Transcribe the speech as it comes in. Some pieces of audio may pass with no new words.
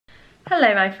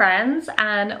Hello my friends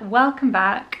and welcome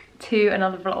back to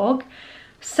another vlog.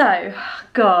 So,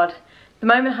 God, the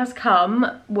moment has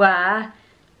come where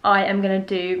I am going to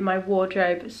do my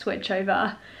wardrobe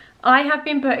switchover. I have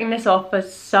been putting this off for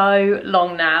so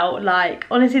long now, like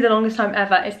honestly the longest time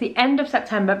ever. It's the end of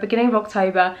September, beginning of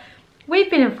October.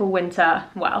 We've been in full winter,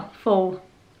 well, full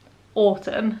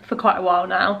autumn for quite a while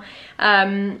now.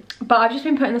 But I've just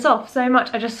been putting this off so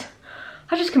much, I just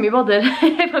couldn't be bothered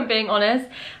if I'm being honest.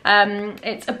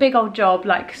 It's a big old job,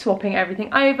 like swapping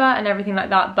everything over and everything like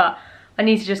that, but I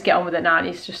need to just get on with it now. I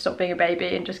need to just stop being a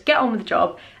baby and just get on with the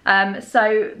job.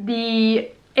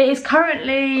 It is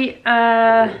currently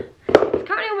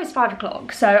almost 5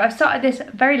 o'clock, so I've started this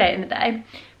very late in the day,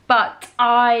 but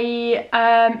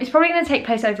it's probably going to take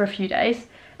place over a few days.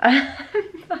 I'm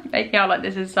making out like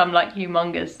this is some like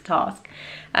humongous task.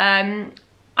 I'm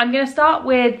going to start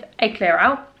with a clear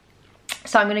out.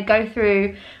 So I'm going to go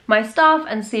through my stuff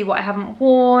and see what I haven't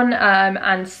worn,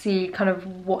 and see kind of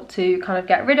what to kind of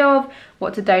get rid of,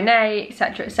 what to donate,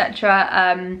 etc,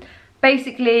 etc.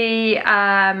 Basically,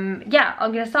 yeah,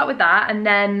 I'm going to start with that, and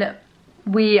then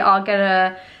we are going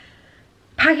to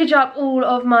package up all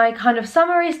of my kind of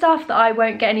summery stuff that I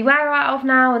won't get any wear out of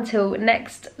now until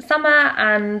next summer,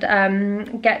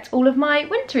 and get all of my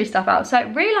wintry stuff out. So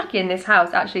really lucky in this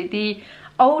house actually. The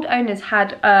old owners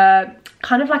had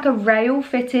kind of like a rail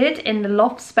fitted in the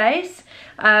loft space,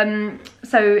 so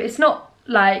it's not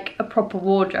like a proper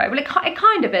wardrobe. Well, it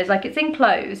kind of is, like it's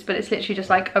enclosed, but it's literally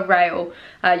just like a rail.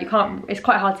 It's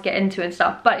quite hard to get into and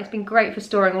stuff, but it's been great for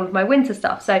storing all of my winter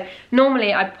stuff. So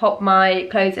normally I pop my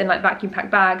clothes in like vacuum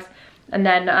packed bags and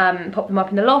then pop them up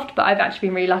in the loft, but I've actually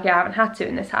been really lucky I haven't had to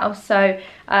in this house. So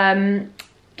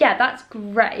yeah, that's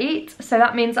great. So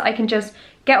that means that I can just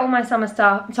get all my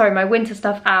my winter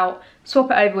stuff out, swap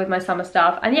it over with my summer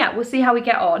stuff, and yeah, we'll see how we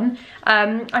get on.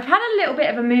 I've had a little bit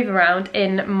of a move around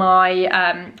in my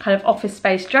kind of office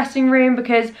space dressing room,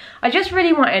 because I just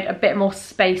really wanted a bit more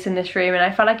space in this room and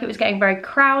I felt like it was getting very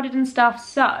crowded and stuff.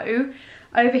 So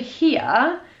over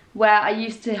here, where I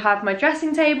used to have my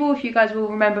dressing table, if you guys will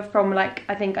remember from, like,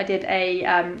 I think I did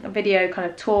a video kind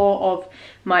of tour of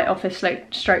my office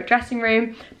stroke dressing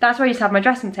room, that's where I used to have my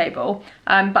dressing table,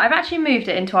 but I've actually moved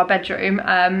it into our bedroom,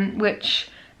 which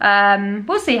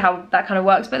we'll see how that kind of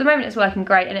works, but at the moment it's working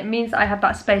great, and it means that I have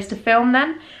that space to film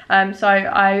then, so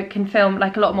I can film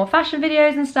like a lot more fashion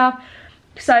videos and stuff.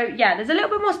 So yeah, there's a little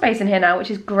bit more space in here now,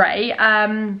 which is great.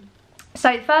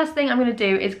 So the first thing I'm going to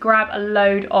do is grab a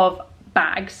load of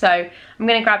bags. So I'm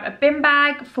going to grab a bin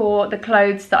bag for the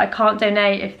clothes that I can't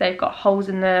donate if they've got holes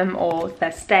in them or if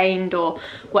they're stained or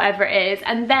whatever it is,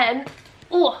 and then,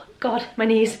 oh god, my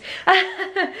knees.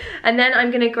 And then I'm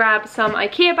going to grab some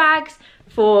IKEA bags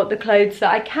for the clothes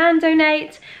that I can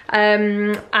donate,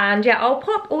 and yeah, I'll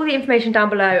pop all the information down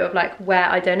below of like where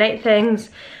I donate things,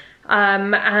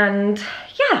 and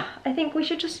yeah, I think we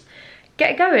should just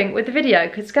get going with the video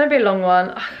because it's going to be a long one.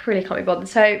 I really can't be bothered.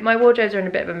 So my wardrobes are in a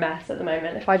bit of a mess at the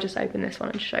moment. If I just open this one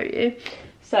and show you.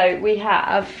 So we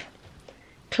have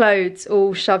clothes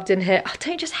all shoved in here. Oh,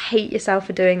 don't just hate yourself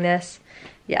for doing this.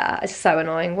 Yeah, it's so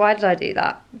annoying. Why did I do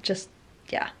that? Just,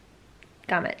 yeah,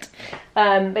 damn it.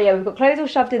 But yeah, we've got clothes all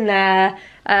shoved in there.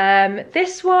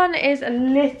 This one is a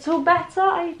little better,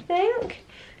 I think.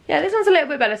 Yeah, this one's a little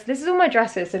bit better. So this is all my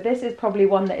dresses. So this is probably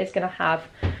one that is going to have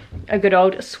a good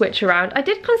old switch around. I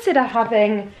did consider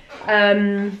having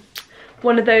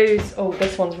one of those. Oh,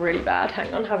 this one's really bad.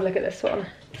 Hang on, have a look at this one.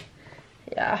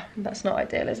 Yeah, that's not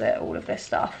ideal, is it? All of this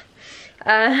stuff.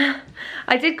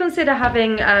 I did consider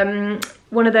having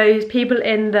one of those people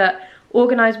in that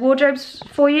organise wardrobes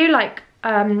for you, like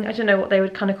I don't know what they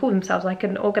would kind of call themselves, like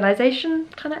an organisation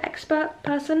kind of expert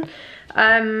person,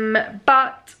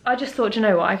 but I just thought, you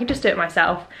know what, I can just do it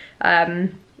myself,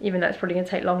 even though it's probably going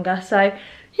to take longer. So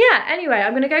yeah, anyway,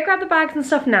 I'm going to go grab the bags and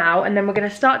stuff now, and then we're going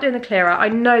to start doing the clear out. I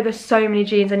know there's so many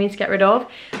jeans I need to get rid of.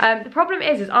 The problem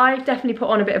is I've definitely put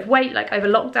on a bit of weight, like over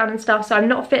lockdown and stuff, so I'm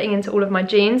not fitting into all of my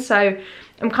jeans. So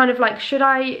I'm kind of like, should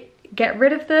I get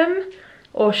rid of them,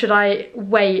 or should I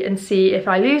wait and see if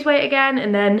I lose weight again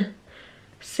and then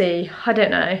see? I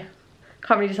don't know.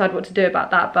 Can't really decide what to do about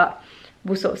that, but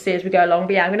we'll sort of see as we go along.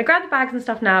 But yeah, I'm gonna grab the bags and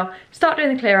stuff now, start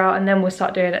doing the clear out, and then we'll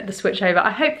start doing the switch over.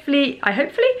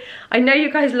 I know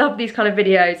you guys love these kind of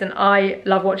videos and I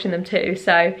love watching them too,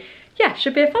 so yeah,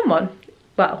 should be a fun one.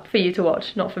 Well, for you to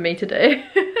watch, not for me to do.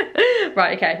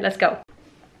 Right, okay, let's go.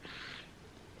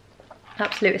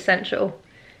 Absolute essential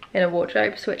in a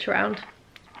wardrobe switch around.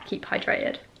 Keep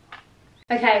hydrated.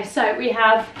 Okay, so we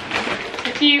have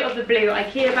a few of the blue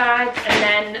IKEA bags,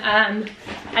 and then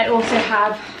I also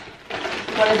have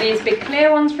one of these big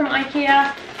clear ones from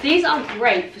IKEA. These are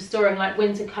great for storing like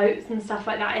winter coats and stuff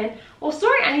like that in, or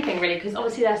storing anything really, because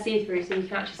obviously they're see-through, so you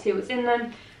can actually see what's in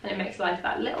them, and it makes life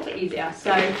that little bit easier.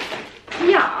 So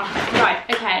yeah, right,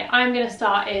 okay, I'm gonna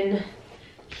start in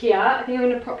here. I think I'm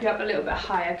gonna prop you up a little bit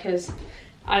higher because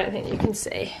I don't think you can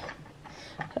see.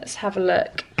 Let's have a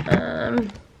look. Is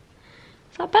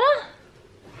that better?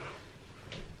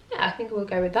 Yeah, I think we'll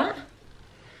go with that.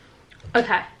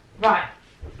 Okay, right.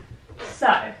 So,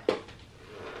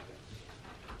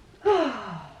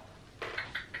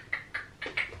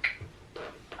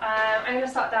 I'm going to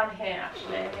start down here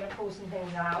actually. I'm going to pull some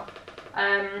things out.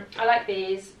 I like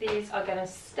these. These are going to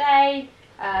stay.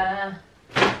 They're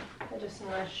just some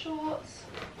nice shorts.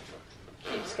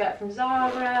 Cute skirt from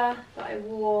Zara that I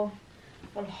wore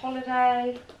on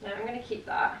holiday. No, I'm going to keep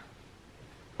that.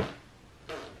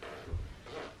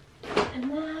 In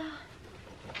there.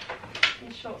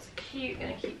 These shorts are cute,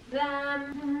 gonna keep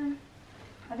them.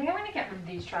 I think I'm gonna get rid of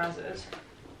these trousers.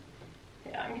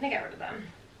 Yeah, I'm gonna get rid of them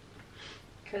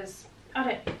because I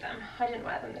don't need them. I didn't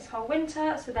wear them this whole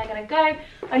winter, so they're gonna go.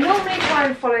 I normally try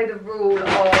and follow the rule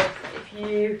of if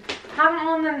you haven't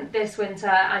worn them this winter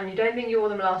and you don't think you wore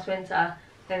them last winter,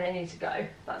 then they need to go.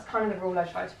 That's kind of the rule I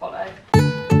try to follow.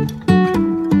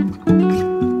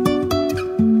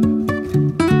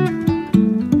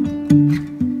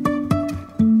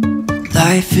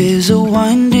 Life is a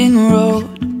winding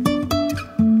road,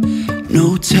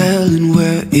 no telling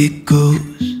where it goes.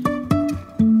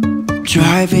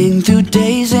 Driving through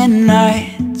days and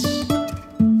nights,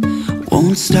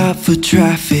 won't stop for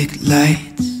traffic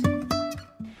lights.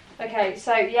 Okay,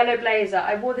 so yellow blazer.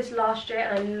 I wore this last year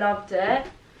and I loved it,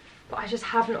 but I just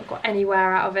have not got any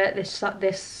wear out of it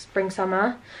this spring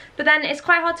summer. But then it's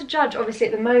quite hard to judge obviously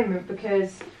at the moment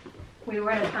because we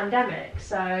were in a pandemic,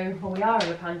 well, we are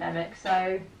in a pandemic,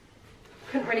 so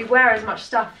couldn't really wear as much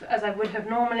stuff as I would have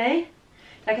normally.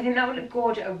 Like, I think that would look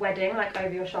gorgeous at a wedding, like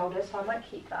over your shoulders, so I might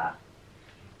keep that.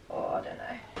 Or I don't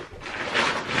know.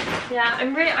 Yeah,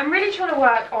 I'm really trying to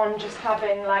work on just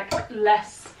having like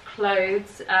less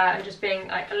clothes and just being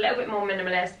like a little bit more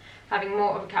minimalist, having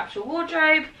more of a capsule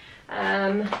wardrobe.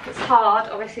 It's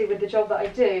hard, obviously, with the job that I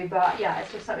do, but yeah,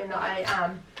 it's just something that I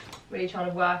am really trying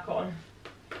to work on.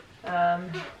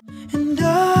 And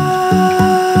I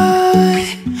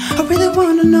really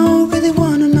wanna know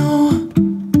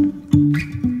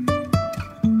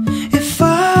if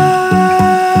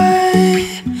I'll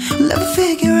ever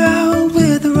figure out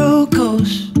where the road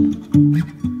goes.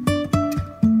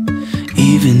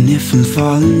 Even if I'm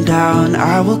falling down,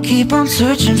 I will keep on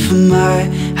searching for my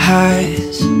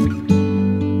highs.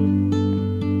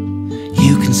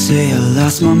 You can say I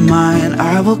lost my mind,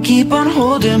 I will keep on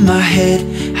holding my head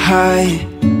high,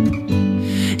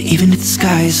 even if the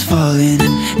sky is falling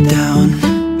down.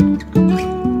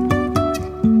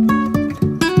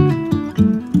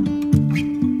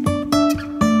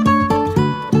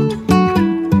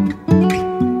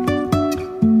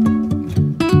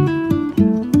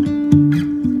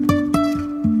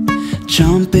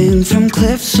 Jumping from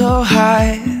cliffs so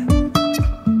high,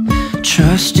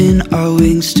 trusting our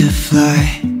wings to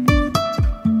fly.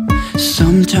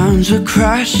 Sometimes we're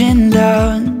crashing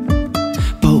down,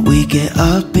 but we get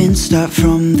up and start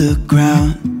from the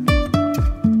ground.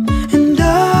 And I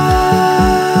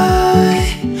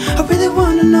really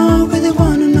wanna know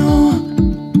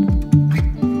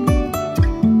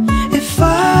if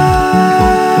I'll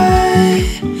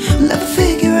ever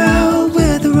figure out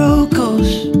where the road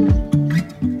goes.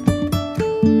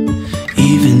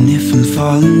 Even if I'm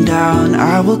falling down,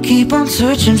 I will keep on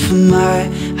searching for my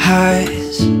highs.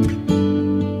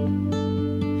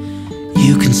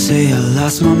 You can say I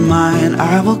lost my mind,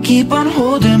 I will keep on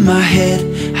holding my head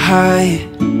high,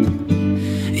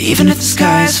 even if the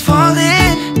sky is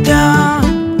falling down.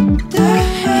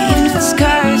 Even if the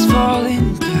sky is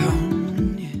falling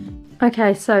down, yeah.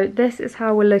 Okay, so this is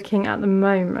how we're looking at the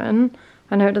moment.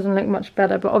 I know it doesn't look much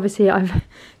better, but obviously I've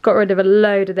got rid of a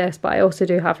load of this, but I also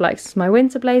do have like my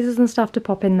winter blazers and stuff to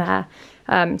pop in there.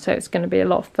 So it's going to be a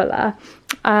lot fuller.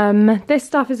 This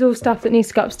stuff is all stuff that needs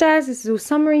to go upstairs. This is all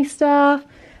summery stuff.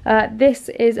 This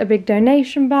is a big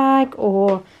donation bag,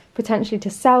 or potentially to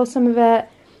sell some of it.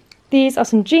 These are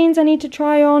some jeans I need to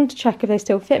try on to check if they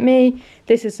still fit me.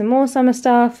 This is some more summer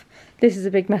stuff. This is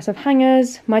a big mess of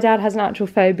hangers. My dad has an actual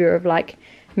phobia of like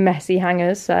messy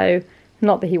hangers, so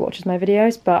not that he watches my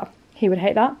videos, but he would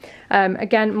hate that.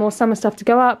 Again, more summer stuff to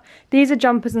go up. These are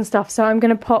jumpers and stuff, so I'm going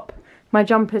to pop my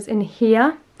jumpers in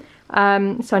here. So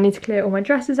I need to clear all my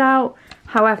dresses out.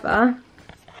 However,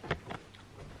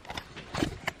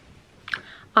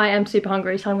 I am super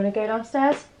hungry, so I'm going to go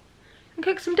downstairs and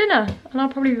cook some dinner. And I'll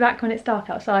probably be back when it's dark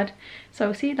outside. So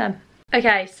I'll see you then.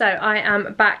 Okay, so I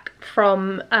am back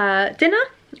from dinner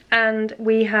and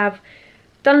we have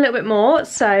done a little bit more.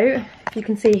 So if you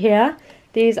can see here,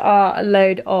 these are a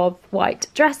load of white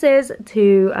dresses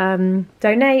to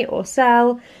donate or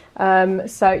sell.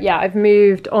 So yeah, I've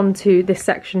moved on to this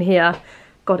section here.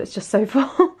 God, it's just so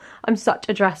full. I'm such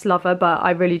a dress lover, but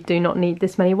I really do not need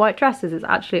this many white dresses. It's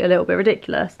actually a little bit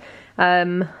ridiculous.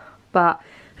 But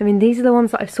I mean, these are the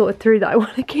ones that I've sorted through that I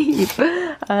want to keep.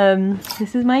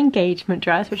 This is my engagement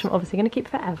dress, which I'm obviously going to keep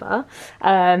forever.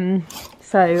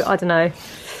 So I don't know.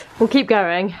 We'll keep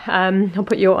going. I'll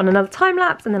put you on another time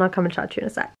lapse and then I'll come and chat to you in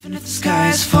a sec. Even if the sky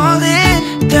is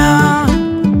falling down,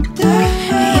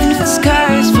 even if the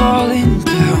sky is falling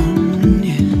down,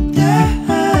 yeah.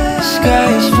 The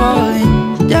sky is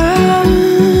falling down.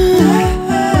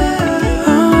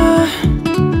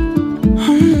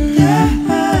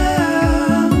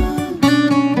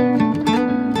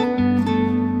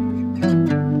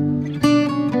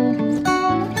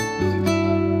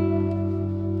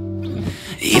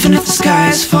 Even if the sky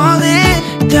is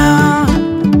falling down,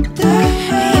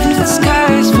 even if the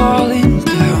sky is falling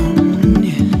down,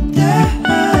 yeah.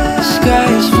 The sky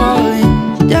is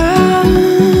falling down.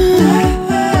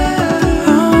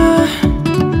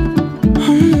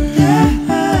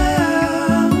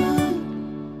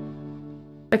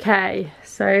 Okay,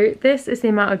 so this is the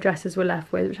amount of dresses we're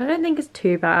left with, which I don't think is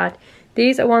too bad.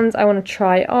 These are ones I want to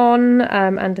try on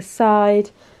and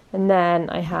decide, and then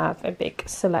I have a big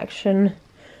selection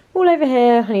all over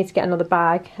here. I need to get another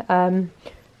bag, but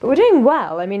we're doing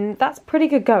well. I mean, that's pretty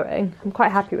good going. I'm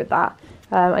quite happy with that.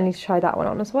 I need to try that one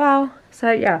on as well.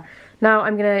 So yeah, now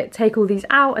I'm gonna take all these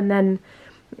out and then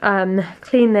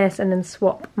clean this and then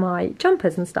swap my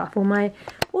jumpers and stuff, or my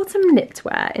autumn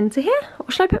knitwear into here.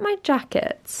 Or should I put my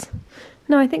jackets?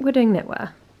 No, I think we're doing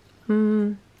knitwear.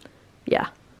 Yeah.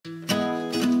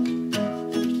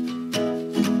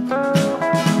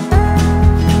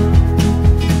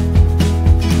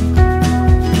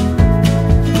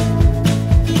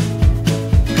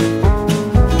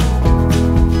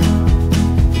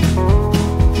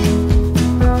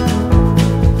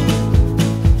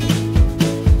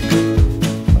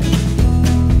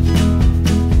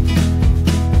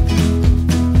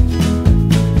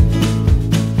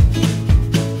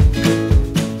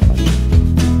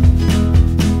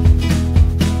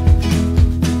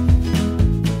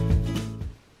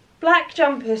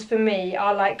 Jumpers for me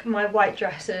are like my white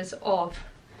dresses of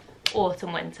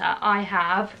autumn winter. I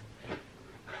have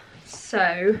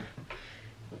so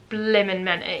blimmin'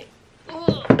 many.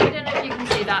 Ooh, I don't know if you can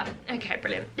see that. Okay,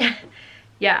 brilliant.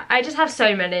 Yeah, I just have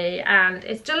so many and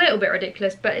it's a little bit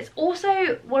ridiculous, but it's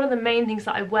also one of the main things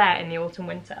that I wear in the autumn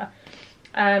winter.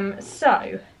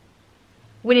 So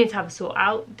we need to have a sort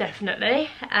out, definitely.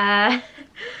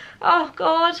 Oh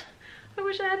God, I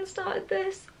wish I hadn't started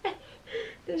this.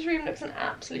 This room looks an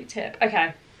absolute tip.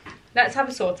 Okay, let's have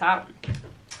a sort out.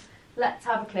 Let's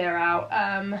have a clear out.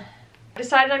 I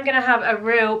decided I'm gonna have a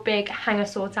real big hanger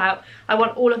sort out. I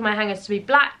want all of my hangers to be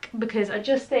black because I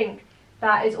just think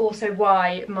that is also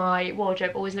why my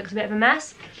wardrobe always looks a bit of a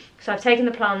mess. So I've taken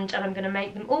the plunge and I'm gonna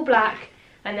make them all black,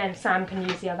 and then Sam can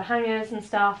use the other hangers and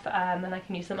stuff, and I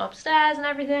can use them upstairs and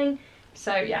everything.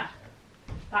 So yeah,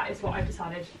 that is what I've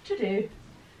decided to do.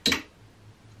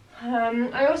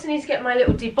 I also need to get my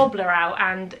little debobbler out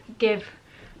and give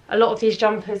a lot of these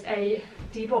jumpers a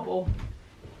debobble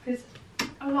because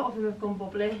a lot of them have gone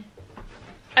bobbly.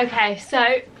 Okay,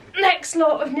 so next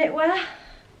lot of knitwear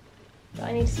that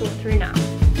I need to sort through now.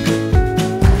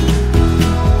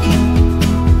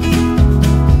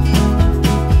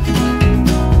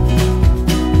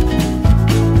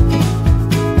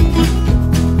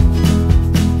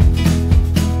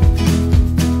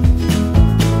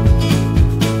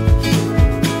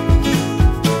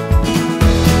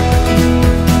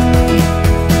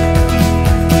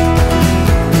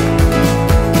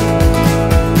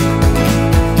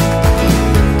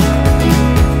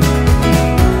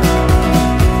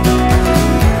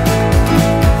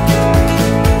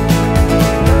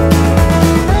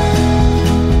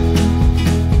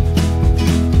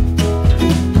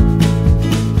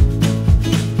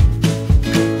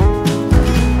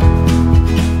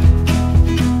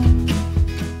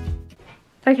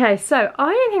 Okay, so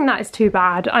I don't think that is too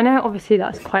bad. I know obviously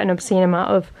that's quite an obscene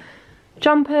amount of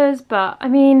jumpers, but I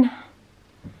mean,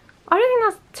 I don't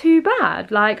think that's too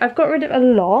bad. Like, I've got rid of a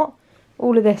lot.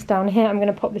 All of this down here, I'm going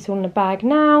to pop this all in a bag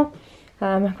now.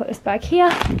 I've got this bag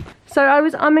here. So I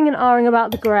was umming and ahhing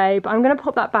about the grey, but I'm going to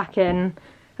pop that back in.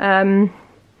 Someone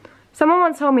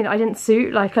once told me that I didn't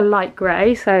suit like a light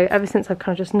grey, so ever since I've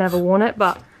kind of just never worn it,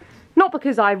 but Not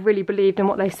because I really believed in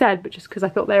what they said, but just because I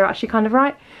thought they were actually kind of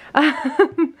right.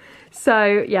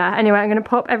 So yeah, anyway, I'm going to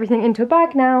pop everything into a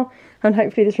bag now, and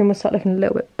hopefully this room will start looking a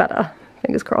little bit better.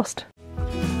 Fingers crossed.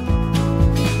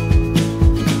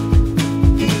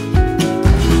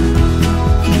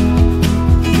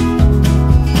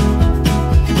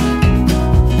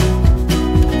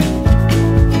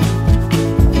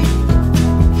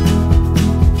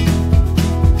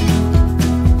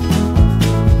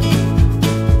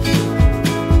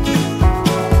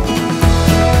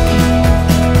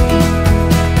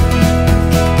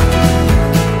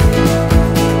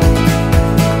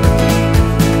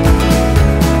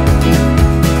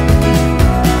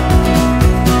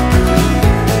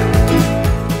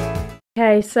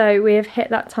 Okay, so we have hit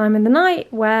that time in the night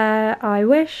where I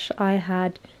wish I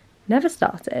had never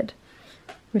started.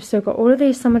 We've still got all of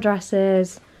these summer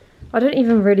dresses. I don't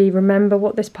even really remember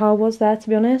what this pile was there, to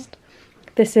be honest.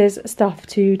 This is stuff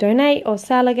to donate or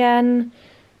sell again.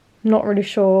 Not really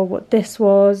sure what this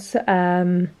was.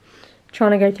 Trying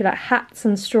to go through like hats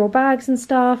and straw bags and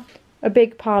stuff. A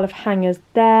big pile of hangers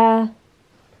there.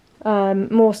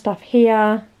 More stuff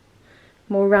here.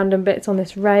 More random bits on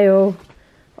this rail.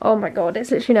 Oh my god,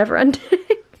 it's literally never ending.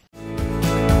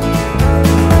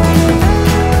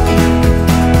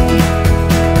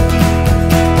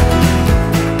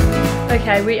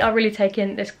 Okay, we are really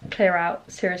taking this clear out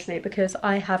seriously because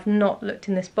I have not looked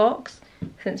in this box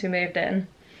since we moved in.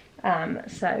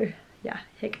 So yeah,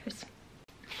 here goes.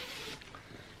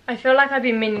 I feel like I've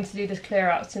been meaning to do this clear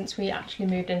out since we actually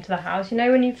moved into the house. You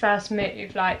know when you first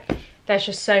move, like there's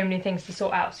just so many things to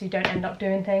sort out so you don't end up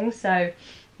doing things. So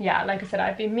yeah, like I said,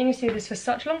 I've been meaning to do this for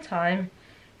such a long time.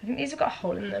 I think these have got a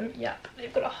hole in them. Yep,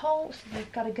 they've got a hole, so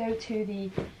they've got to go to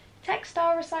the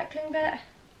textile recycling bit.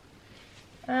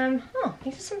 Oh,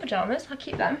 these are some pyjamas. I'll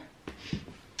keep them.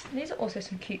 These are also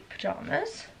some cute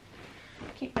pyjamas.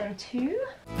 Keep them too.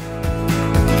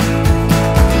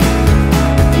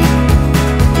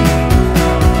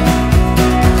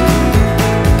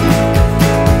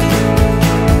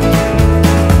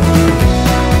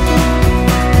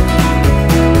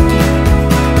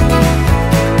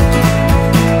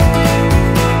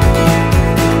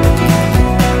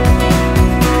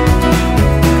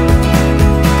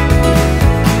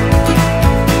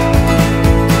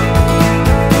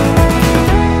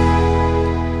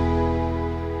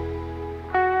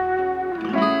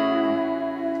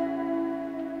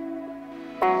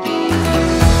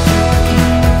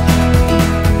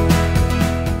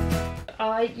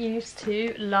 I used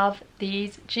to love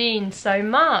these jeans so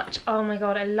much. Oh my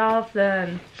god, I love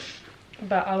them.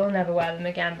 But I will never wear them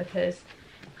again because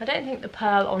I don't think the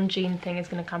pearl on jean thing is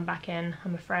going to come back in,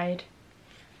 I'm afraid.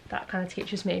 That kind of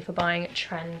teaches me for buying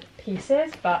trend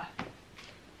pieces, but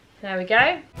there we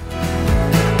go.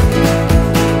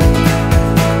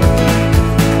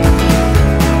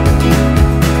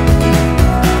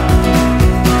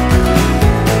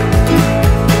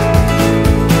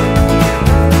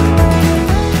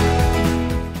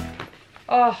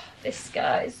 Oh, this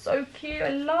skirt is so cute. I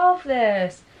love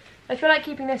this. I feel like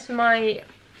keeping this for my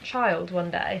child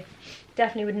one day.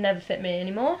 Definitely would never fit me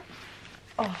anymore.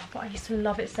 Oh, but I used to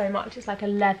love it so much. It's like a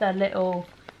leather little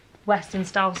Western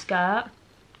style skirt.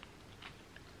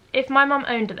 If my mum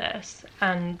owned this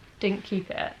and didn't keep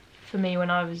it for me when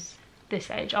I was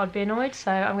this age, I'd be annoyed, so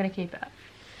I'm going to keep it.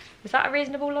 Is that a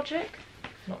reasonable logic?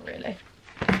 Not really.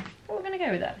 But we're going to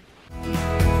go with it.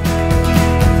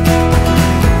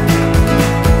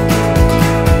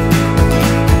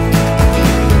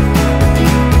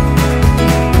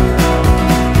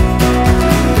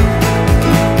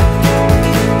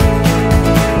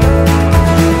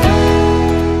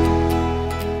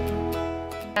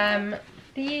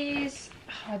 These,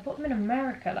 I bought them in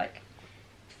America like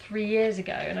 3 years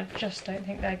ago and I just don't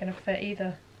think they're going to fit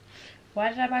either. Why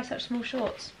did I buy such small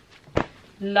shorts?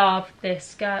 Love this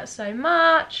skirt so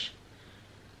much,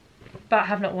 but I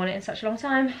have not worn it in such a long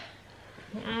time.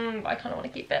 But I kind of want to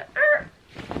keep it.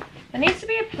 There needs to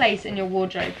be a place in your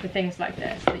wardrobe for things like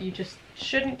this that you just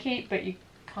shouldn't keep, but you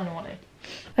kind of want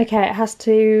to. Okay, it has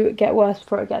to get worse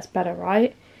before it gets better,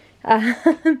 right?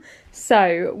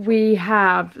 So we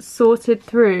have sorted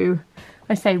through,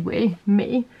 I say we,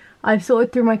 me. I've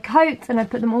sorted through my coats and I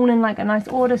put them all in like a nice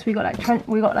order. So we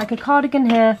got like a cardigan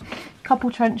here, a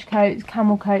couple trench coats,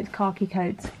 camel coats, khaki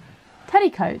coats, teddy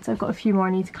coats. I've got a few more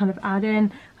I need to kind of add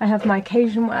in. I have my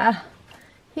occasion wear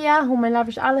here, all my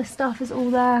Lavish Alice stuff is all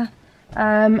there.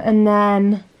 And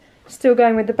then still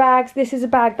going with the bags. This is a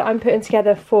bag that I'm putting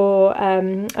together for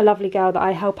a lovely girl that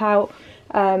I help out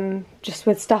just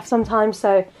with stuff sometimes.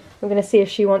 So I'm going to see if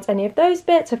she wants any of those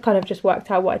bits. I've kind of just worked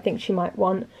out what I think she might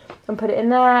want and put it in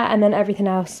there, and then everything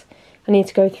else I need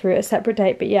to go through at a separate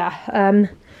date. But yeah, I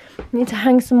need to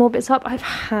hang some more bits up. I've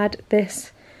had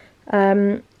this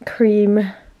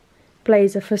cream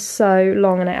blazer for so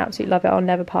long and I absolutely love it. I'll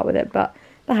never part with it, but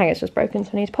the hanger's just broken,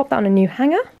 so I need to pop that on a new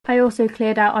hanger. I also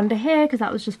cleared out under here because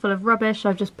that was just full of rubbish. So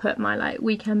I've just put my like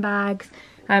weekend bags,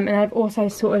 and I've also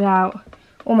sorted out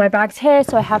all my bags here.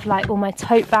 So I have like all my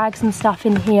tote bags and stuff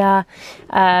in here.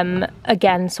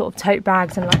 Again, sort of tote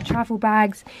bags and like travel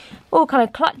bags, all kind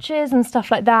of clutches and stuff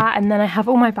like that. And then I have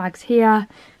all my bags here.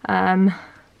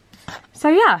 So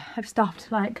yeah, I've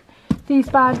stuffed like these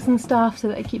bags and stuff so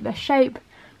that they keep their shape.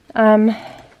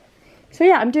 So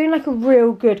yeah, I'm doing like a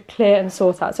real good clear and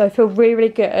sort out. So I feel really, really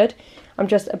good. I'm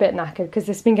just a bit knackered because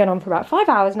this has been going on for about 5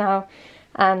 hours now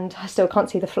and I still can't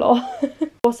see the floor.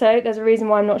 Also, there's a reason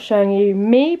why I'm not showing you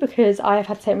me, because I have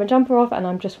had to take my jumper off and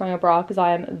I'm just wearing a bra because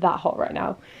I am that hot right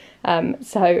now.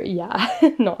 So yeah,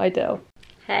 not ideal.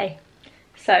 Hey,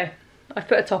 so I've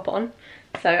put a top on,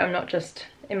 so I'm not just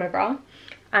in my bra.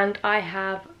 And I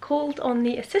have called on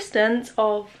the assistance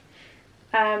of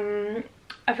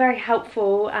a very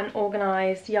helpful and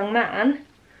organised young man.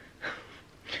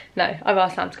 No, I've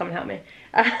asked Sam to come and help me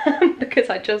because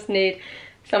I just need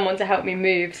someone to help me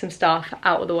move some stuff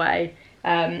out of the way,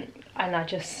 and I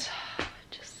just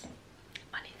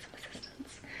I need some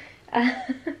assistance.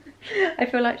 I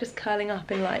feel like just curling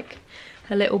up in like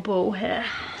a little ball here.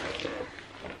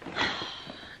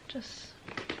 Just,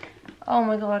 oh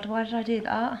my god, why did I do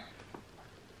that?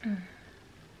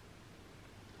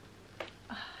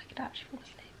 I could actually fall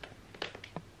asleep.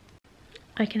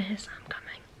 I can hear Sam coming.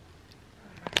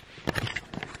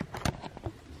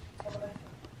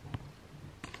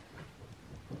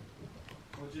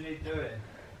 What do you need doing?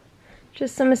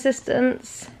 Just some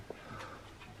assistance.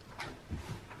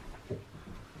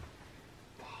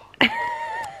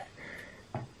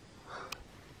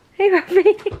 Hey,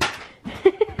 Rafi.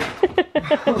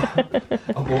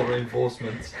 I bought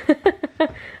reinforcements.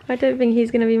 I don't think he's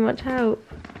going to be much help.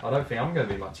 I don't think I'm going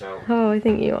to be much help. Oh, I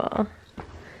think you are.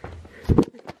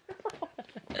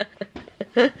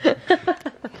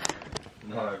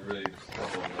 No, really,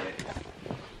 come on, mate.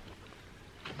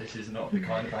 This is not the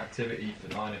kind of activity for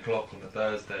 9 o'clock on a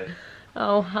Thursday.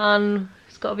 Oh, hun.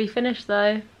 It's got to be finished,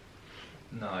 though.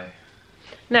 No.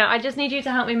 No, I just need you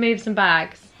to help me move some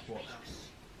bags. What?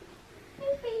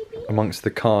 Hey, baby. Amongst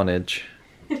the carnage.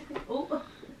 Oh.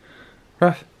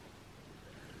 Ruff.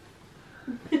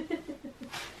 You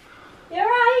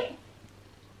alright?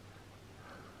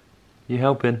 You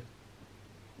helping?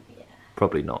 Yeah.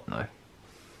 Probably not, no.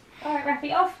 Alright,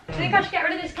 Rafi, off. Do you think I should get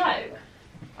rid of this coat?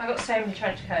 I've got so many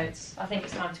trench coats. I think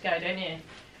it's time to go, don't you?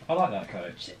 I like that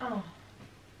coat. Oh.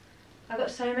 I've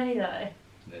got so many, though.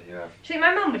 Yeah, you have. Do you think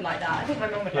my mum would like that? I think my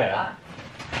mum would like Yeah.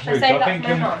 that. Should I save that for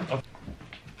my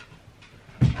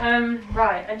mum?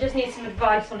 Right, I just need some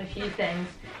advice on a few things.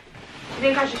 Do you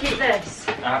think I should keep this?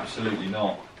 Absolutely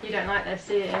not. You don't like this,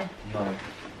 do you? No.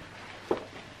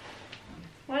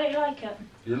 Why don't you like it?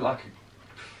 You look like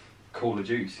a Call of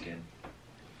Duty skin.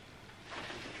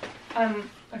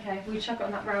 Okay, will you chuck it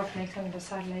on that rail for me because I'm going to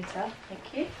decide later.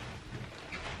 Thank you.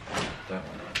 Don't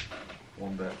want that.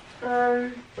 One bit.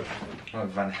 Oh,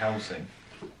 Van Helsing.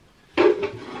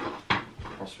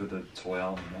 Cross with the toy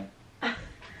arm there.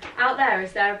 Out there,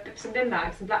 is there some bin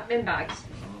bags, some black bin bags?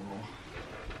 Oh.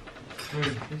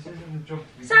 Dude, this isn't the job.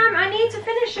 Sam, I need to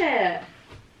finish it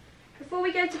before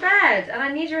we go to bed, and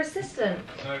I need your assistant.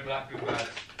 No black bin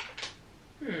bags.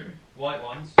 White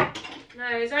ones. No,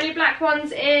 is there any black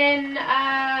ones in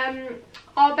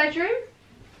our bedroom?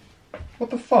 What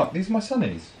the fuck? These are my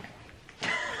sunnies.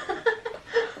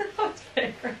 That's very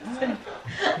aggressive.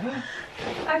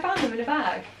 I found them in a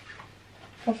bag.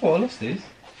 I thought I lost these.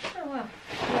 Oh well,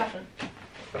 you haven't.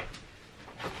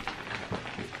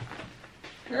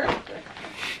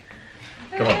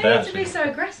 Come on, you need to be so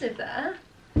aggressive there.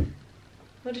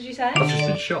 What did you say? I was just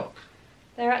in shock.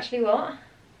 They're actually what?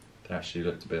 They actually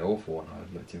looked a bit awful when I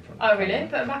looked in front Oh of the really? camera.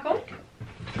 Put them back on?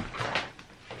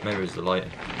 Maybe it's the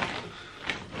lighting.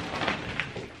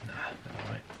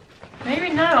 Maybe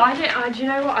no, do you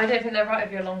know what? I don't think they're right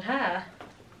with your long hair.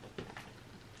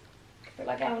 Look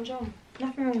like Elton John.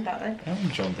 Nothing wrong with that though. Elton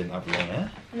John didn't have long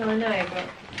hair. No, I know, but...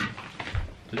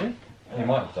 Did he? He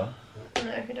might have done.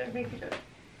 No, if you don't think you do.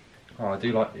 Oh, I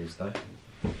do like these though.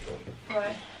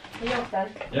 Right, are you off then?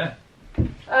 Yeah.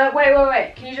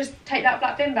 Wait. Can you just take that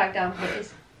black bin bag down,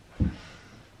 please? Do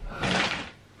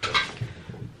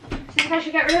you think I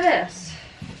should get rid of this?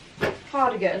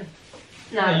 Cardigan?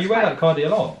 No. Yeah, you wear that cardi a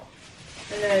lot.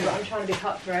 I know, but I'm trying to be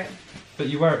cutthroat. But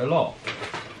you wear it a lot.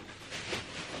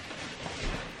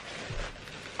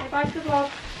 bye to the vlog.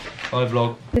 Bye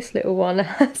vlog. This little one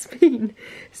has been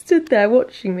stood there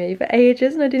watching me for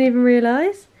ages and I didn't even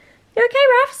realise. You okay,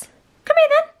 Rafs? Come here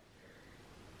then.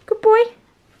 Good boy.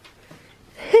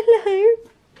 Hello.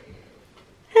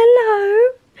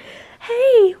 Hello.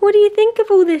 Hey, what do you think of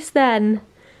all this then?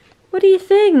 What do you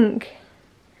think?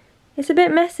 It's a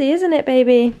bit messy, isn't it,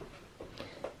 baby?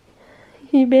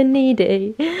 Are you being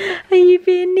needy? Are you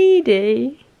being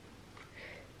needy?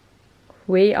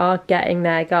 We are getting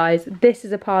there, guys. This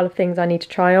is a pile of things I need to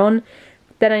try on.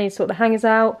 Then I need to sort the hangers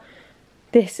out.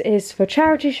 This is for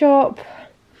charity shop.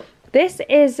 This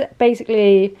is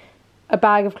basically a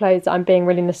bag of clothes that I'm being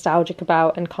really nostalgic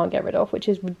about and can't get rid of, which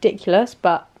is ridiculous.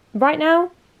 But right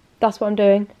now, that's what I'm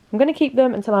doing. I'm going to keep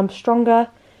them until I'm stronger.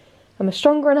 I'm a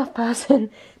stronger enough person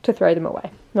to throw them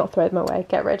away. Not throw them away,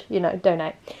 get rid, you know,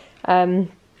 donate.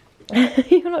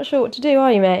 You're not sure what to do,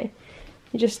 are you, mate?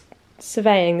 You're just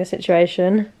surveying the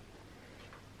situation.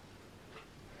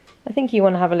 I think you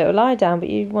want to have a little lie down, but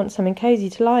you want something cosy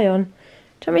to lie on. Do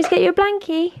you want me to get you a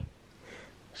blankie?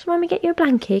 Shall Mummy get you a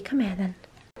blankie? Come here then.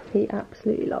 He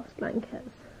absolutely loves blankets.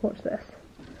 Watch this.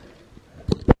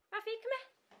 Raffy, come here.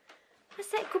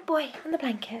 That's it, good boy, on the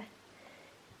blanket.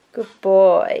 Good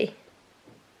boy.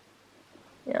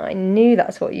 Yeah, I knew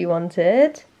that's what you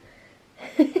wanted.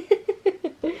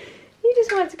 You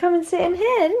just wanted to come and sit in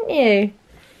here, didn't you?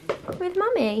 With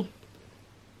Mummy.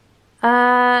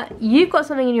 You've got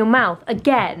something in your mouth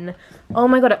again. Oh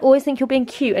my god, I always think you're being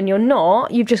cute and you're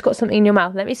not. You've just got something in your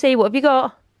mouth. Let me see, what have you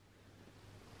got?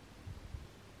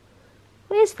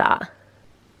 What is that?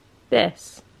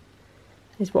 This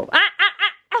is what...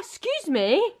 excuse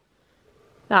me!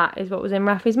 That is what was in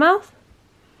Raffy's mouth.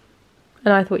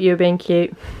 And I thought you were being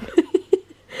cute.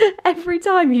 Every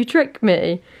time you trick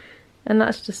me. And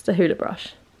that's just a hula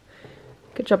brush.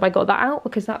 Good job I got that out,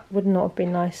 because that would not have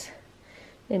been nice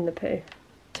in the poo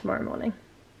tomorrow morning.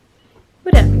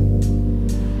 Would it?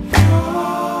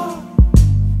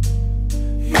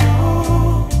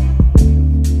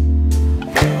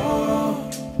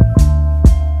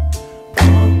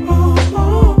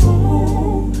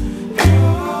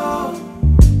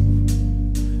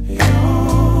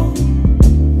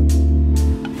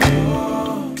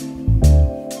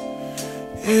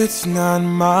 It's not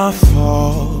my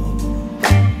fault.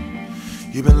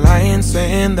 You've been lying,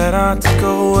 saying that I took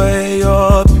away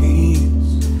your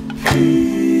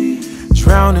peace.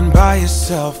 Drowning by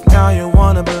yourself, now you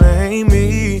wanna blame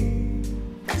me.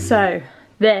 So,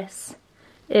 this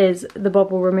is the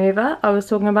bobble remover I was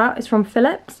talking about. It's from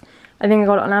Philips. I think I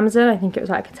got it on Amazon. I think it was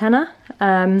like a tenner.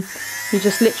 You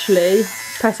just literally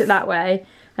press it that way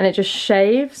and it just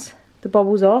shaves the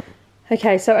bobbles off.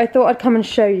 Okay, so I thought I'd come and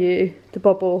show you the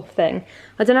bobble thing.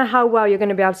 I don't know how well you're going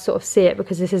to be able to sort of see it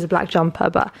because this is a black jumper,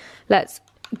 but let's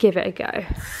give it a go.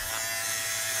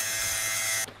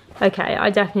 Okay, I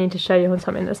definitely need to show you on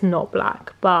something that's not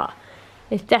black, but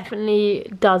it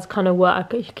definitely does kind of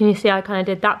work. Can you see I kind of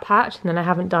did that patch and then I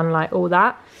haven't done like all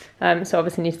that. So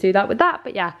obviously need to do that with that,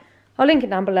 but yeah, I'll link it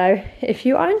down below if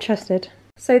you are interested.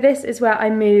 So this is where I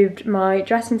moved my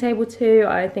dressing table to.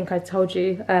 I think I told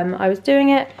you I was doing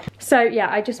it. So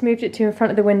yeah, I just moved it to in front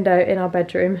of the window in our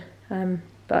bedroom.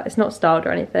 But it's not styled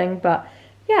or anything. But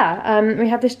yeah, we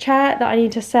have this chair that I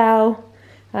need to sell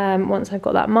once I've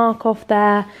got that mark off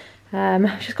there.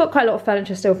 I've just got quite a lot of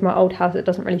furniture still from my old house that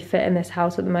doesn't really fit in this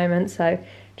house at the moment. So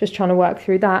just trying to work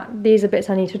through that. These are bits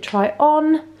I need to try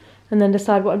on and then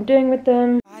decide what I'm doing with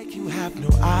them. Like you have no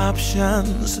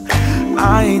options,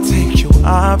 I take your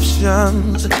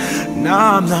options.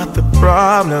 Now I'm not the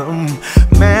problem,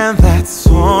 man, that's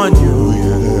on you,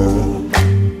 yeah.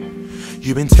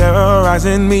 You've been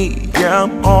terrorizing me, yeah,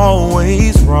 I'm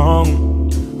always wrong.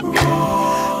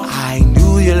 I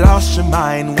knew you lost your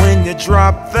mind when you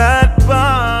dropped that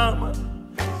bomb.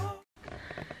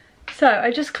 So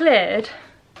I just cleared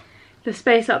the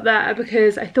space up there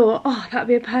because I thought, oh, that'd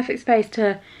be a perfect space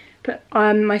to put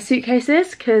my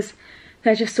suitcases, because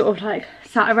they're just sort of like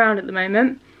sat around at the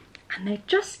moment and they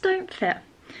just don't fit.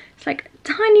 It's like a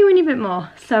tiny weeny bit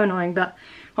more. So annoying, but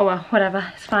oh well,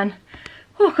 whatever, it's fine.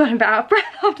 Oh god, I'm a bit out of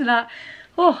breath after that.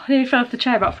 Oh, I nearly fell off the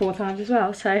chair about 4 times as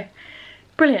well, so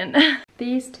brilliant.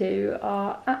 These two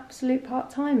are absolute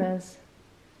part-timers,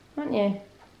 aren't you?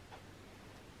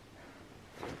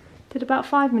 Did about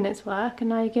 5 minutes work and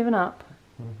now you're giving up.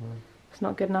 It's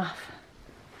not good enough.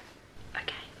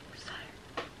 Okay, so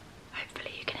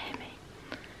hopefully you can hear me.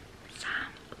 Sam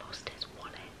lost his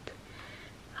wallet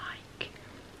like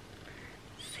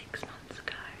 6 months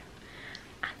ago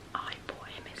and I bought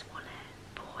him his wallet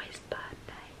for his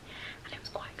birthday and it was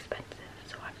quite expensive,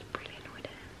 so I was really annoyed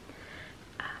at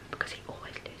him because he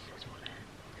always loses his wallet.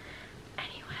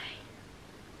 Anyway,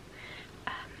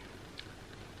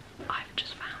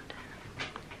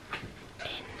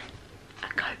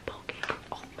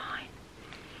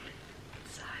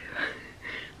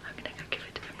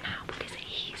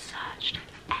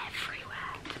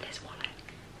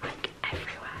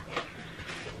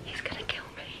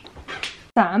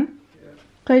 Sam, Yeah.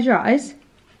 close your eyes.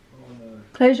 Oh no.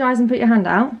 Close your eyes and put your hand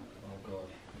out. Oh god.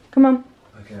 Come on.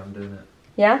 Okay, I'm doing it.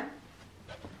 Yeah?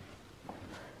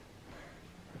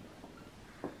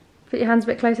 Put your hands a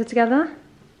bit closer together.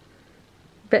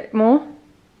 Bit more.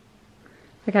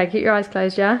 Okay, keep your eyes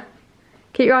closed, yeah?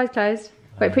 Keep your eyes closed.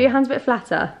 Wait, put your hands a bit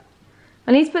flatter.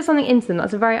 I need to put something into them.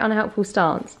 That's a very unhelpful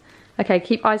stance. Okay,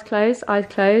 keep eyes closed, eyes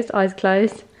closed, eyes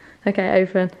closed. Okay,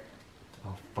 open.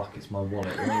 Oh fuck, it's my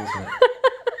wallet, wasn't it?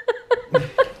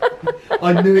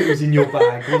 I knew it was in your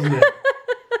bag, wasn't it?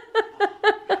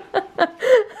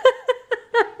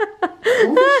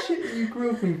 All the shit that you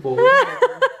grilled me for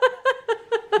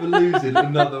losing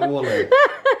another wallet.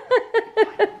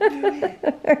 I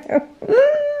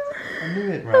knew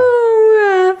it, Raph.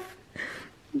 Oh,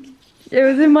 Raph. It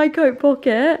was in my coat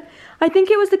pocket. I think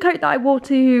it was the coat that I wore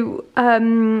to,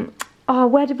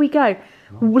 where did we go?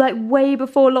 Like way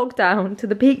before lockdown to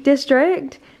the Peak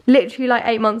District. Literally like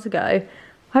 8 months ago.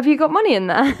 Have you got money in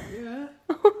there? Yeah.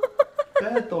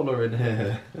 Bare dollar in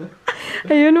here.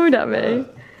 Are you annoyed at me?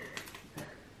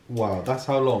 Wow, that's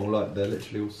how long, like, they're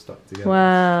literally all stuck together.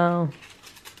 Wow.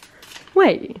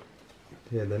 Wait,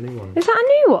 Yeah, they're new ones. is that a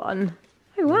new one?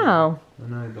 Oh wow. I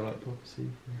know, they're like prophecy.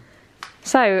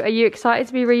 So, are you excited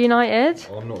to be reunited?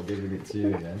 Oh, I'm not giving it to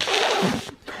you again.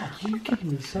 God, you give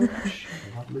me so much shit.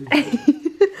 I'd lose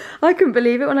it. I couldn't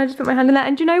believe it when I just put my hand in there.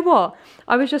 And do you know what?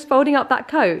 I was just folding up that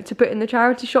coat to put in the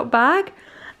charity shop bag.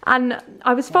 And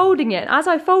I was folding it. And as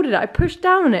I folded it, I pushed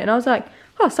down on it. And I was like,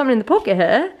 oh, something in the pocket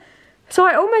here. So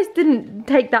I almost didn't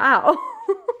take that out.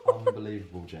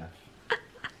 Unbelievable, Jeff.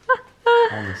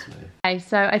 Honestly. Okay,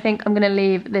 so I think I'm going to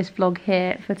leave this vlog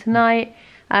here for tonight.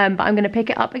 But I'm going to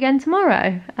pick it up again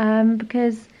tomorrow.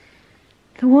 Because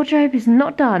the wardrobe is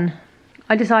not done.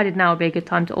 I decided now would be a good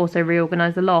time to also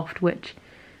reorganise the loft, which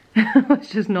was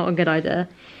just not a good idea.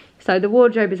 So the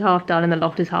wardrobe is half done and the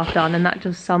loft is half done, and that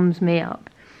just sums me up.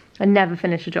 I never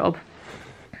finish a job.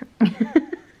 Is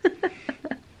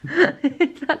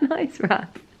that nice,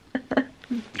 Rap?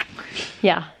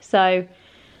 Yeah, so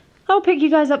I'll pick you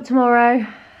guys up tomorrow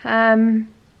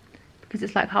because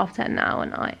it's like 10:30 now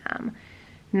and I am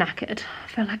knackered. I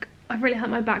feel like I've really hurt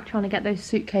my back trying to get those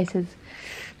suitcases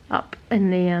up in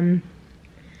the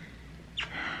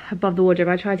above the wardrobe.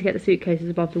 I tried to get the suitcases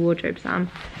above the wardrobe, Sam.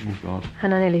 Oh god.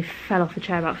 And I nearly fell off the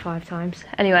chair about 5 times.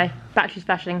 Anyway, battery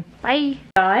splashing. Bye.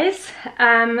 Guys,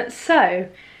 so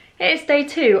it's day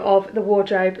 2 of the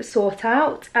wardrobe sort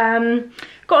out.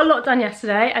 Got a lot done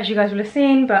yesterday, as you guys will have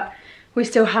seen, but we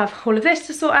still have all of this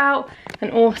to sort out.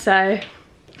 And also,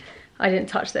 I didn't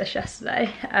touch this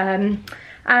yesterday. And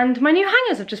my new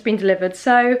hangers have just been delivered.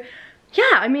 So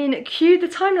yeah, I mean, cue the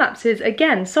time lapses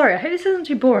again. Sorry, I hope this isn't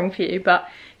too boring for you, but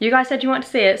you guys said you want to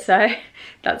see it, so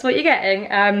that's what you're getting.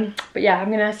 But yeah, I'm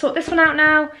gonna sort this one out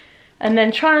now and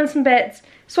then try on some bits,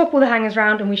 swap all the hangers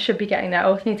around, and we should be getting there. I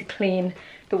also need to clean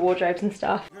the wardrobes and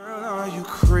stuff. Girl, are you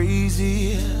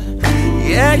crazy?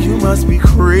 Yeah, you must be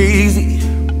crazy.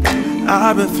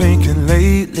 I've been thinking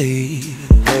lately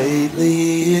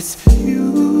it's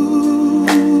you.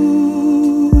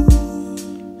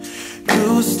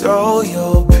 You stole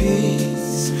your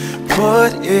piece,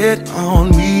 put it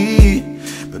on me,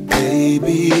 but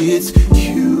baby, it's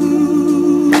you.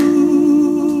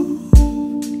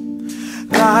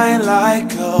 Lying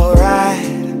like a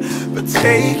rat, but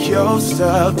take your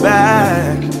stuff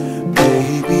back,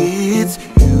 baby, it's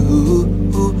you.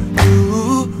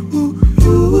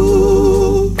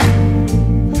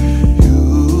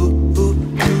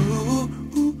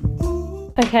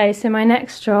 Okay, so my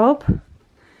next job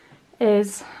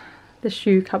is the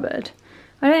shoe cupboard.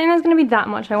 I don't think there's going to be that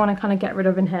much I want to kind of get rid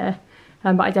of in here,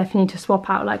 but I definitely need to swap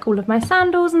out like all of my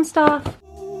sandals and stuff.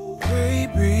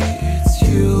 Baby, it's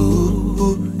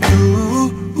you,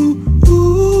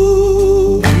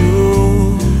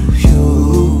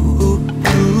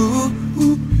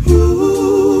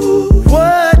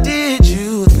 What did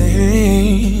you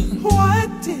think? What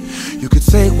did you could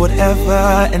say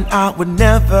whatever and I would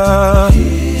never.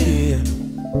 Yeah.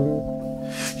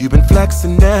 You've been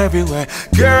flexing everywhere,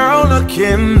 girl. Look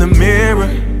in the mirror.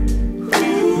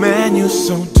 Man, you're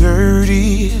so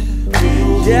dirty.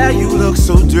 Yeah, you look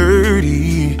so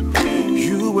dirty.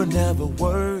 You were never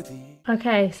worthy.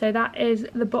 Okay, so that is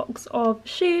the box of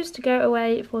shoes to go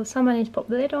away for the summer. I need to pop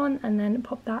the lid on and then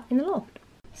pop that in the loft.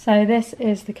 So this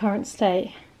is the current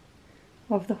state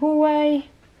of the hallway.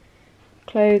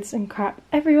 Clothes and crap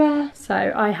everywhere.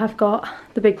 So I have got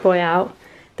the big boy out,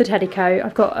 the teddy coat.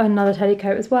 I've got another teddy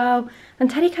coat as well. And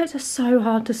teddy coats are so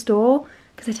hard to store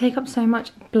because they take up so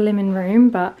much blimmin' room,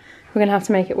 but we're gonna have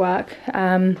to make it work.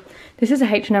 This is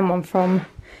a H&M one from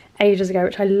ages ago,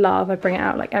 which I love. I bring it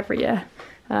out like every year.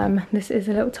 This is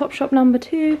a little Topshop number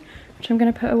 2, which I'm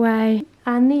going to put away.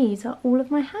 And these are all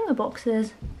of my hanger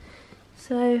boxes.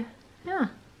 So yeah,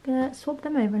 gonna swap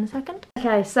them over in a second.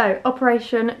 Okay, so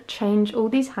operation change all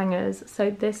these hangers. So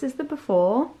this is the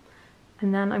before,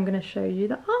 and then I'm gonna show you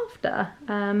the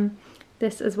after.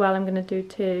 This as well I'm gonna do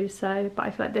too, so, but I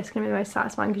feel like this is gonna be the most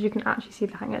satisfying because you can actually see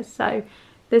the hangers. So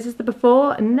this is the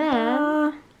before, and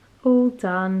then all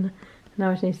done. Now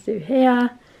I just need to do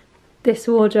here, this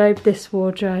wardrobe,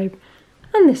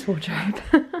 and this wardrobe.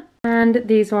 And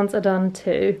these ones are done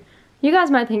too. You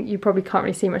guys might think you probably can't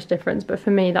really see much difference, but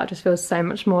for me that just feels so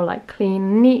much more like clean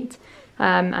and neat,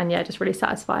 and yeah, just really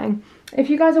satisfying. If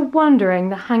you guys are wondering,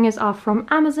 the hangers are from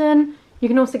Amazon. You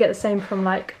can also get the same from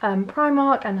like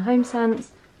Primark and HomeSense,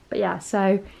 but yeah,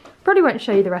 so probably won't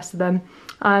show you the rest of them.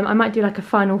 I might do like a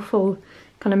final full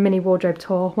kind of mini wardrobe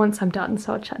tour once I'm done,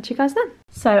 so I'll chat to you guys then.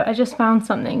 So I just found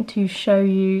something to show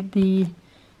you the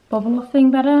bobble off thing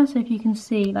better, so if you can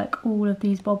see like all of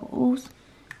these bobbles,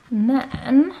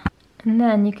 and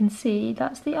then you can see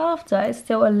that's the after. It's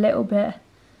still a little bit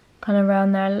kind of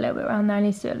around there, a little bit around there. I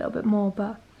need to do a little bit more,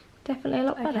 but definitely a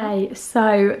lot better. Okay,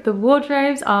 so the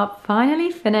wardrobes are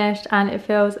finally finished and it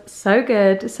feels so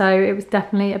good. So it was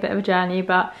definitely a bit of a journey,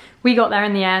 but we got there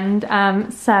in the end.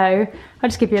 So I'll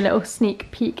just give you a little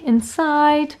sneak peek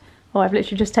inside. Oh, I've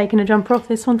literally just taken a jumper off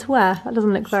this one to wear. That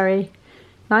doesn't look very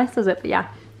nice, does it? But yeah.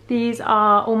 These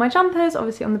are all my jumpers,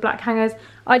 obviously on the black hangers.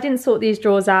 I didn't sort these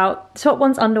drawers out. Top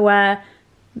one's underwear,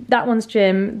 that one's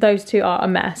gym, those two are a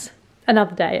mess.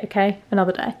 Another day, okay?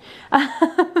 Another day.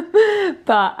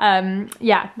 But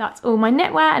yeah, that's all my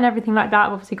knitwear and everything like that.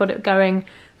 I've obviously got it going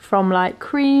from like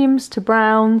creams to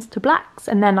browns to blacks.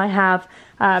 And then I have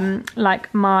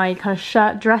like my kind of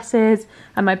shirt dresses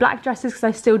and my black dresses, because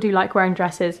I still do like wearing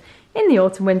dresses in the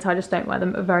autumn winter. I just don't wear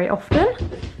them very often.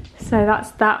 So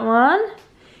that's that one.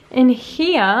 In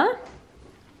here,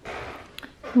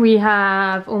 we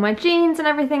have all my jeans and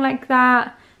everything like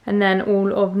that, and then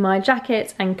all of my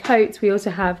jackets and coats. We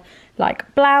also have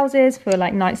like blouses for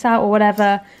like nights out or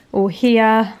whatever, all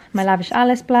here, my Lavish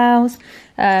Alice blouse.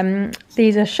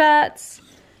 These are shirts,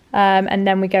 and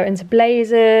then we go into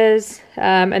blazers,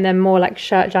 and then more like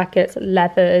shirt jackets,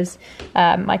 leathers,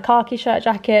 my khaki shirt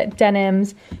jacket,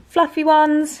 denims, fluffy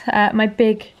ones, my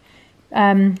big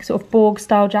sort of Borg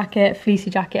style jacket, fleecy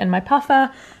jacket, and my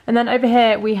puffer. And then over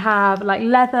here we have like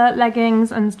leather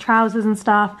leggings and trousers and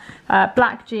stuff,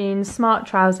 black jeans, smart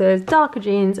trousers, darker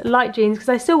jeans, light jeans, because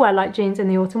I still wear light jeans in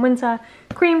the autumn winter,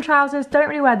 cream trousers. Don't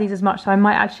really wear these as much, so I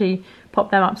might actually pop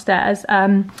them upstairs.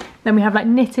 Then we have like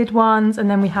knitted ones, and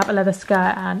then we have a leather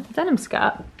skirt and a denim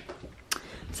skirt.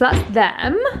 So that's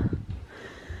them.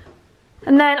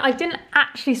 And then I didn't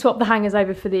actually swap the hangers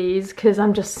over for these because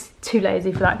I'm just too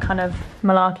lazy for that kind of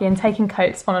malarkey, and taking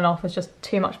coats on and off was just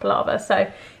too much palaver.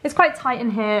 So it's quite tight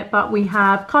in here, but we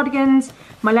have cardigans,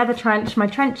 my leather trench, my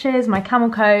trenches, my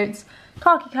camel coats,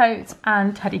 khaki coats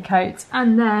and teddy coats,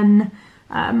 and then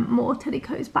more teddy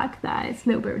coats back there. It's a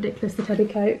little bit ridiculous, the teddy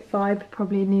coat vibe.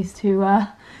 Probably needs to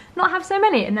not have so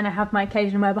many. And then I have my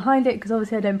occasional wear behind it because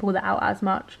obviously I don't pull that out as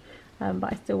much,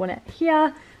 but I still want it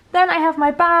here. Then I have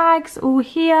my bags all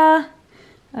here.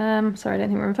 Sorry, I don't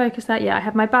think we're in focus there. Yeah, I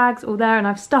have my bags all there, and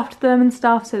I've stuffed them and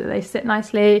stuff so that they sit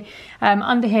nicely.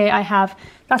 Under here I have,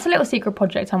 that's a little secret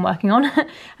project I'm working on.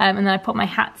 And then I put my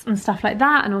hats and stuff like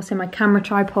that, and also my camera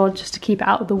tripod just to keep it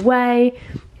out of the way.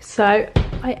 So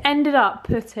I ended up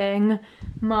putting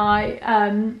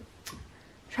my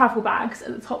travel bags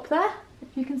at the top there,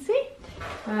 if you can see.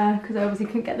 Because I obviously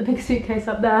couldn't get the big suitcase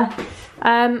up there.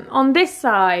 On this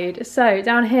side, so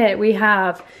down here we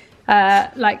have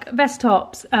like vest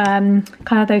tops, kind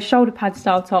of those shoulder pad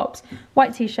style tops,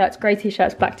 white t-shirts, grey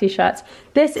t-shirts, black t-shirts.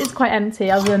 This is quite empty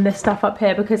other than this stuff up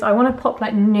here, because I want to pop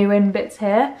like new in bits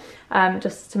here,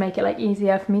 just to make it like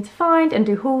easier for me to find and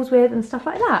do hauls with and stuff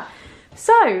like that.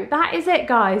 So that is it,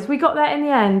 guys. We got there in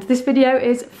the end. This video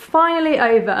is finally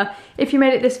over. If you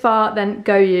made it this far, then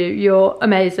go you. You're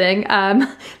amazing.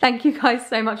 Thank you guys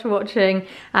so much for watching,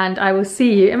 and I will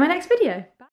see you in my next video.